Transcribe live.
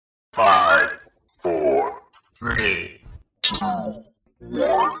5, 4, 3, 2,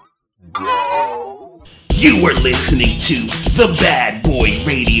 1, go. You are listening to The Bad Boy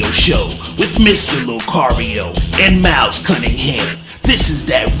Radio Show with Mr. Locario and Miles Cunningham. This is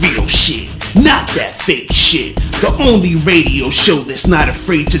that real shit, not that fake shit. The only radio show that's not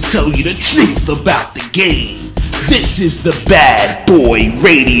afraid to tell you the truth about the game. This is The Bad Boy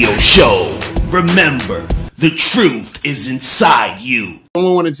Radio Show. Remember, the truth is inside you.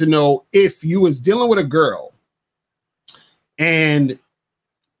 Someone wanted to know if you was dealing with a girl and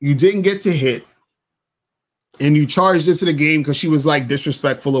you didn't get to hit and you charged into the game because she was like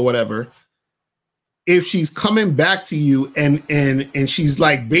disrespectful or whatever. If she's coming back to you and she's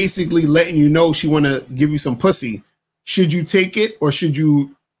like basically letting you know she want to give you some pussy, should you take it or should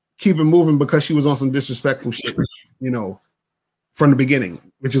you keep it moving because she was on some disrespectful shit, you know, from the beginning,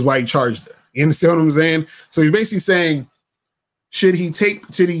 which is why you charged her. You understand what I'm saying? So you're basically saying, should he take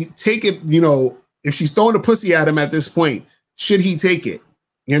it, you know, if she's throwing a pussy at him at this point, should he take it?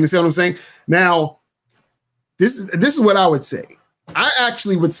 You understand what I'm saying? Now, this is what I would say. I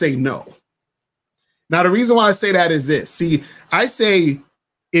actually would say no. Now, the reason why I say that is this. See, I say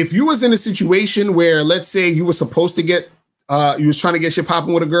if you was in a situation where, let's say you were supposed to get, you was trying to get shit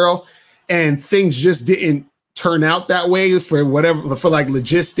popping with a girl and things just didn't turn out that way for whatever, for like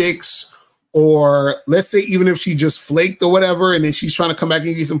logistics, or let's say even if she just flaked or whatever, and then she's trying to come back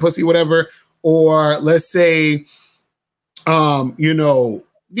and get some pussy, whatever, or let's say, you know,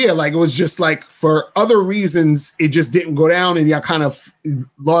 yeah, like it was just like for other reasons, it just didn't go down and y'all kind of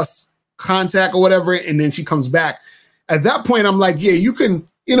lost contact or whatever, and then she comes back. At that point, I'm like, yeah, you can,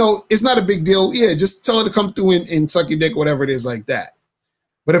 you know, it's not a big deal. Yeah, just tell her to come through and suck your dick, whatever it is like that.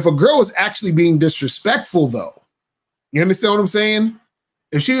 But if a girl is actually being disrespectful, though, you understand what I'm saying?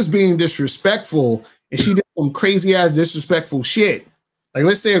 If she was being disrespectful and she did some crazy ass disrespectful shit, like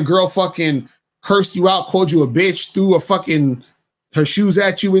let's say a girl fucking cursed you out, called you a bitch, threw her shoes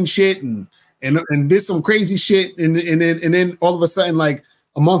at you and shit, and did some crazy shit, and then all of a sudden, like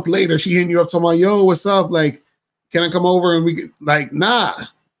a month later, she hitting you up talking about, yo, what's up? Like, can I come over and we could, like, nah.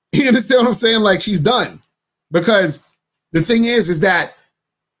 You understand what I'm saying? Like, she's done. Because the thing is that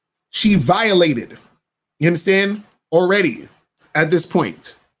she violated, you understand, already at this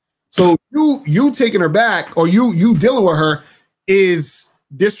point. So you taking her back or you dealing with her is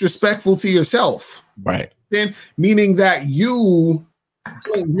disrespectful to yourself. Right. Then meaning that you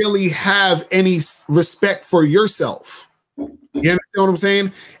don't really have any respect for yourself. You understand what I'm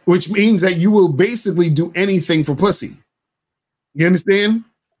saying? Which means that you will basically do anything for pussy. You understand?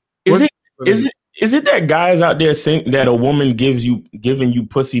 Is it that guys out there think that a woman giving you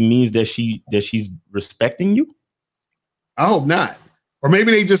pussy means that she's respecting you? I hope not. Or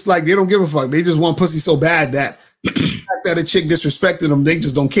maybe they just like, they don't give a fuck. They just want pussy so bad that the fact that a chick disrespected them, they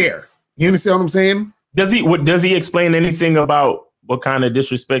just don't care. You understand what I'm saying? Does he explain anything about what kind of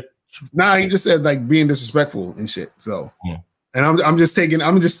disrespect? Nah, he just said like being disrespectful and shit. So, and I'm just taking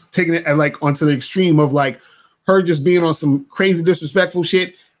it at like onto the extreme of like her just being on some crazy disrespectful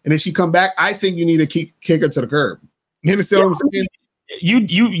shit, and then she come back. I think you need to kick her to the curb. You understand what I'm saying?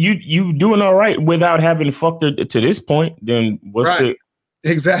 You doing all right without having fucked her to this point. Then what's right.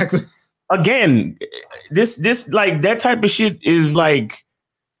 Exactly. Again, this like that type of shit is like,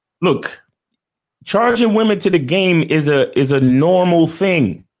 look, charging women to the game is a normal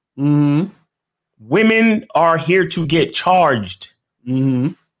thing. Mm-hmm. Women are here to get charged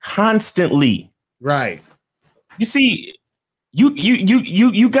constantly. Right. You see,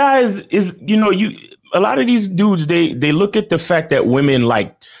 you guys is, you know, a lot of these dudes, they look at the fact that women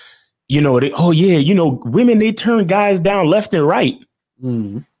like, you know, women, they turn guys down left and right.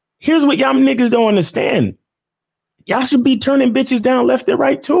 Here's what y'all niggas don't understand. Y'all should be turning bitches down left and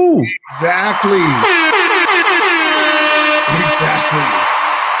right too.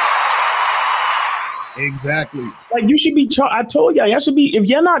 Exactly. Like you should be, I told y'all should be, if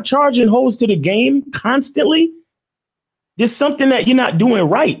you're not charging hoes to the game constantly, there's something that you're not doing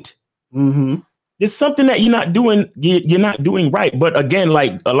right. There's something that you're not doing right. But again,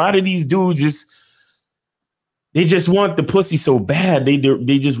 like a lot of these dudes they just want the pussy so bad. They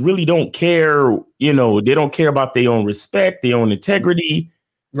just really don't care. You know, they don't care about their own respect, their own integrity,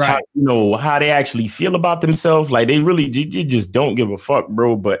 right? How they actually feel about themselves. Like they just don't give a fuck,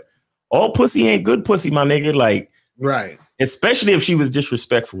 bro. But all pussy ain't good pussy, my nigga. Like, right. Especially if she was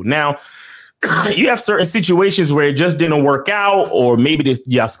disrespectful. Now, you have certain situations where it just didn't work out, or maybe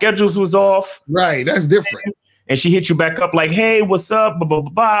y'all schedules was off. Right, that's different. And she hit you back up like, hey, what's up? Blah, blah, blah,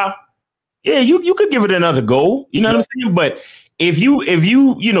 blah. Yeah, you could give it another go. You know what I'm saying? But if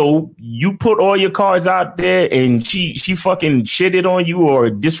you you put all your cards out there and she fucking shitted on you or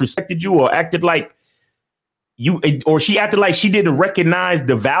disrespected you or acted like she acted like she didn't recognize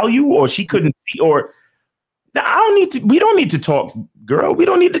the value or she couldn't see or we don't need to talk, girl. We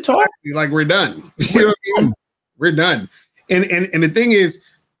don't need to talk. Like we're done. You know what I mean? We're done. And the thing is,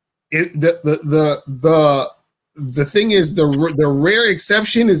 the thing is, the rare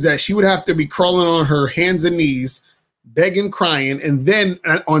exception is that she would have to be crawling on her hands and knees, begging, crying, and then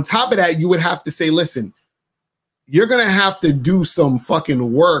on top of that, you would have to say, "Listen, you're gonna have to do some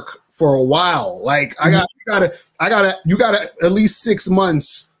fucking work for a while. Like you gotta at least 6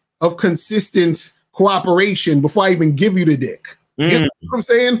 months of consistent cooperation before I even give you the dick." You know what I'm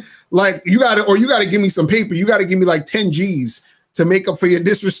saying? Like you gotta give me some paper. You gotta give me like 10 G's to make up for your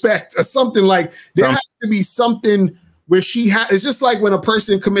disrespect or something. Like there has to be something where it's just like when a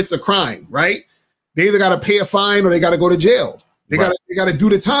person commits a crime, right? They either gotta pay a fine or they gotta go to jail. They gotta do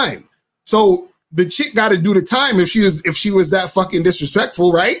the time. So the chick gotta do the time if she was that fucking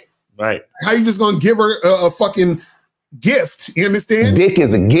disrespectful, right? Right. How you just gonna give her a fucking gift? You understand? Dick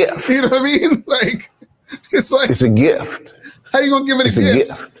is a gift. You know what I mean? Like it's a gift. How you gonna give it a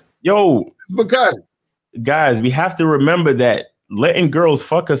gift? Yo, because guys, we have to remember that letting girls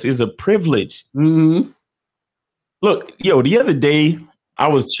fuck us is a privilege. Mm-hmm. Look, yo, the other day I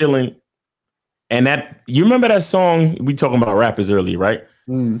was chilling, and you remember that song? We talking about rappers earlier, right?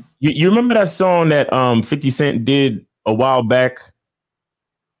 Mm. You remember that song that 50 Cent did a while back?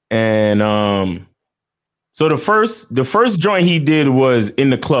 And so the first joint he did was In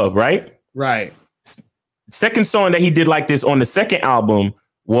the Club, right? Right. Second song that he did like this on the second album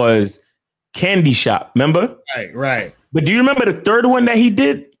was Candy Shop, remember? Right. But do you remember the third one that he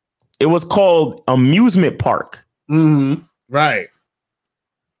did? It was called Amusement Park. Mm-hmm. Right.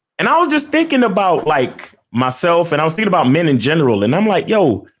 And I was just thinking about like myself, and I was thinking about men in general, and I'm like,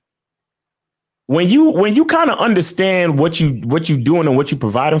 yo, when you kind of understand what you doing and what you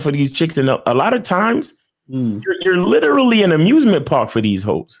providing for these chicks, and a lot of times you're literally an amusement park for these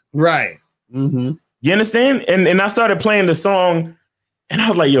hoes. Right. Mm-hmm. You understand? And I started playing the song, and I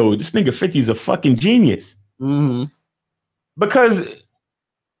was like, yo, this nigga 50 is a fucking genius. Mm-hmm. Because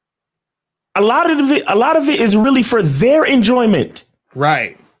a lot of it is really for their enjoyment.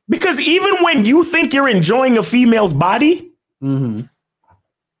 Right. Because even when you think you're enjoying a female's body, mm-hmm.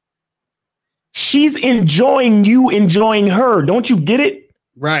 she's enjoying you enjoying her. Don't you get it?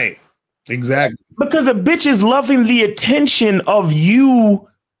 Right. Exactly. Because a bitch is loving the attention of you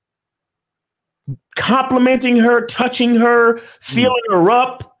complimenting her, touching her, feeling her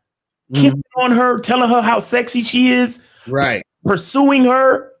up, kissing on her, telling her how sexy she is, right, pursuing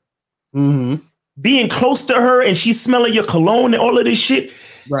her, being close to her, and she's smelling your cologne and all of this shit.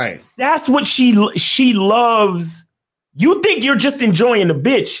 Right. That's what she loves. You think you're just enjoying the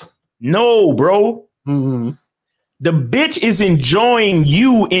bitch. No, bro. Mm-hmm. The bitch is enjoying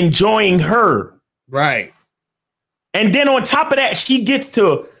you enjoying her. Right. And then on top of that, she gets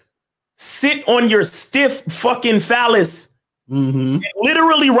to sit on your stiff fucking phallus and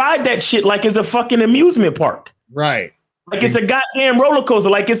literally ride that shit like it's a fucking amusement park. Right. Like it's a goddamn roller coaster.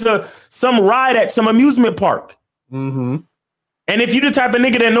 Like it's some ride at some amusement park. Mm-hmm. And if you the type of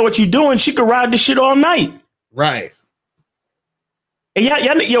nigga that know what you're doing, she could ride this shit all night. Right. And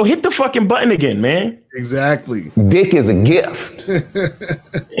yo, hit the fucking button again, man. Exactly. Dick is a gift.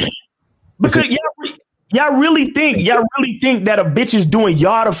 Because y'all really think that a bitch is doing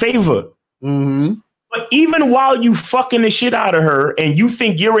y'all a favor. Mm-hmm. But even while you fucking the shit out of her and you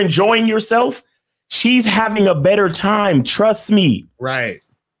think you're enjoying yourself, she's having a better time. Trust me. Right.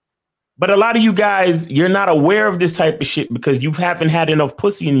 But a lot of you guys, you're not aware of this type of shit because you haven't had enough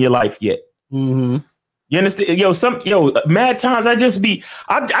pussy in your life yet. Mm-hmm. You understand? Mad times I just be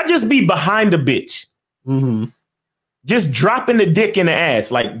behind the bitch. Mm-hmm. Just dropping the dick in the ass,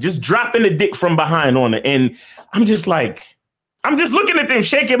 like just dropping the dick from behind on it. And I'm just looking at them,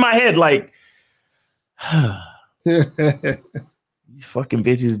 shaking my head like, these fucking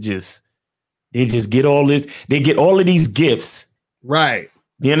bitches they just get all this. They get all of these gifts. Right.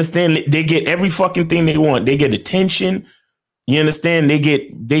 You understand? They get every fucking thing they want. They get attention. You understand? They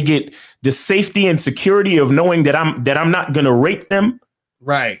get the safety and security of knowing that I'm not gonna rape them.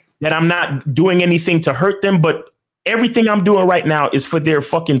 Right. That I'm not doing anything to hurt them, but everything I'm doing right now is for their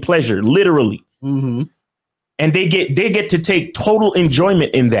fucking pleasure, literally. Mm-hmm. And they get to take total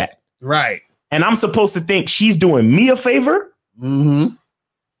enjoyment in that. Right. And I'm supposed to think she's doing me a favor. Mm-hmm.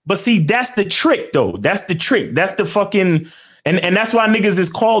 But see, that's the trick, though. That's the trick. That's the fucking and that's why niggas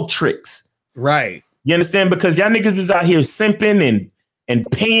is called tricks. Right. You understand? Because y'all niggas is out here simping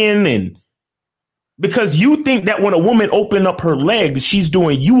and paying and Because you think that when a woman open up her legs, she's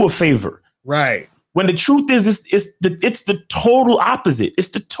doing you a favor. Right. When the truth is, it's the total opposite. It's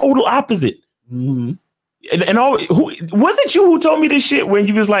the total opposite. Mm-hmm. And was it you who told me this shit when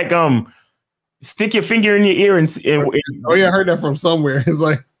you was like, stick your finger in your ear and oh yeah, I heard that from somewhere. It's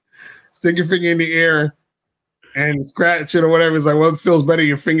like stick your finger in the ear and scratch it or whatever. It's like what feels better,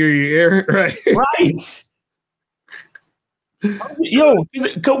 your finger in your ear, right? Right.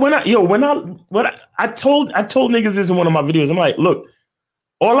 When I told niggas this in one of my videos, I'm like, look,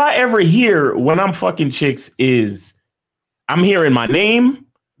 all I ever hear when I'm fucking chicks is I'm hearing my name.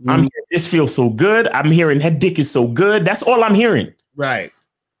 I'm hearing, this feels so good. I'm hearing that dick is so good. That's all I'm hearing. Right.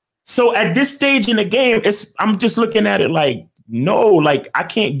 So at this stage in the game, I'm just looking at it like, no, like I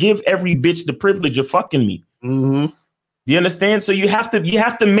can't give every bitch the privilege of fucking me. Mm-hmm. You understand? So you have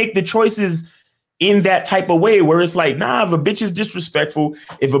to make the choices in that type of way where it's like, nah, if a bitch is disrespectful,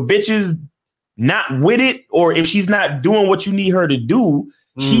 if a bitch is not with it, or if she's not doing what you need her to do,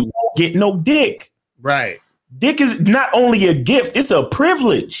 she won't get no dick. Right. Dick is not only a gift, it's a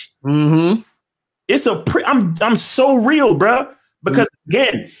privilege. Mm-hmm. It's I'm so real, bro. Because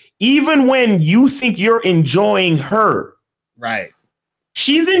again, even when you think you're enjoying her, right,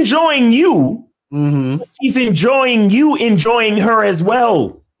 she's enjoying you. Mm-hmm. She's enjoying you, enjoying her as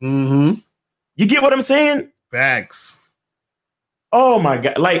well. Mm-hmm. You get what I'm saying? Facts. Oh my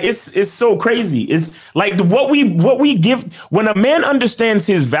God. Like it's so crazy. It's like what we give when a man understands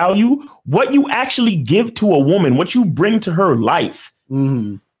his value, what you actually give to a woman, what you bring to her life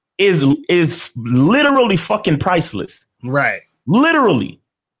is literally fucking priceless. Right. Literally.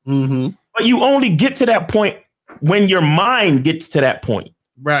 Mm-hmm. But you only get to that point when your mind gets to that point.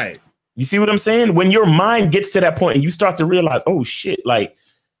 Right. You see what I'm saying? When your mind gets to that point and you start to realize, oh shit, like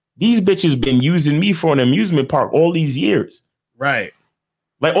these bitches been using me for an amusement park all these years. Right.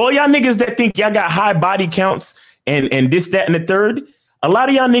 Like all y'all niggas that think y'all got high body counts and this, that, and the third, a lot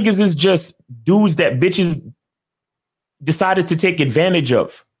of y'all niggas is just dudes that bitches decided to take advantage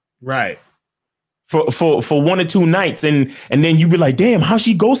of. Right. For 1 or 2 nights. And then you be like, damn, how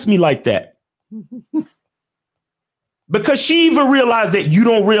she ghost me like that? Because she even realized that you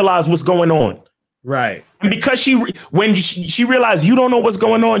don't realize what's going on. Right. And because when she realized you don't know what's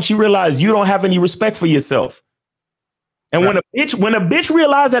going on, she realized you don't have any respect for yourself. And right. when a bitch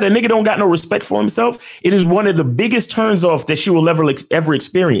realizes that a nigga don't got no respect for himself, it is one of the biggest turns off that she will ever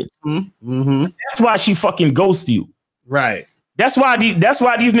experience. Mm-hmm. That's why she fucking ghosts you. Right. That's why these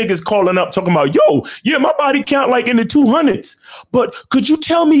niggas calling up talking about, yo, yeah, my body count like in the 200s. But could you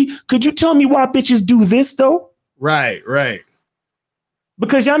tell me why bitches do this though? Right, right.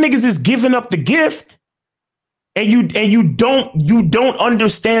 Because y'all niggas is giving up the gift and you don't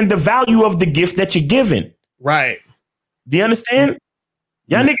understand the value of the gift that you're giving. Right. Do you understand?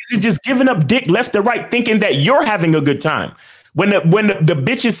 Y'all niggas is just giving up dick left and right, thinking that you're having a good time. When the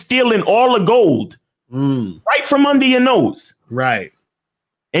bitch is stealing all the gold right from under your nose. Right.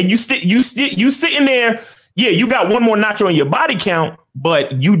 And you sitting there, yeah, you got one more notch on your body count,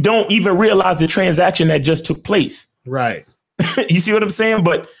 but you don't even realize the transaction that just took place. Right. You see what I'm saying?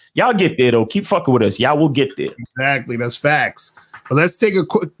 But y'all get there though. Keep fucking with us. Y'all will get there. Exactly. That's facts. But let's take a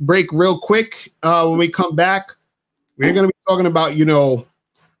quick break real quick. When we come back, we're going to be talking about,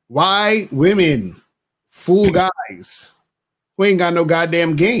 why women fool guys who ain't got no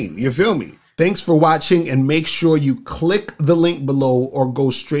goddamn game. You feel me? Thanks for watching, and make sure you click the link below or go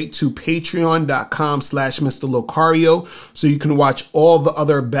straight to patreon.com/mr.locario so you can watch all the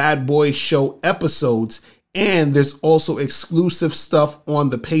other Bad Boy Show episodes. And there's also exclusive stuff on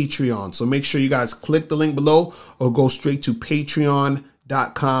the Patreon. So make sure you guys click the link below or go straight to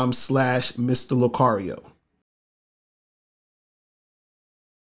patreon.com/mr.locario.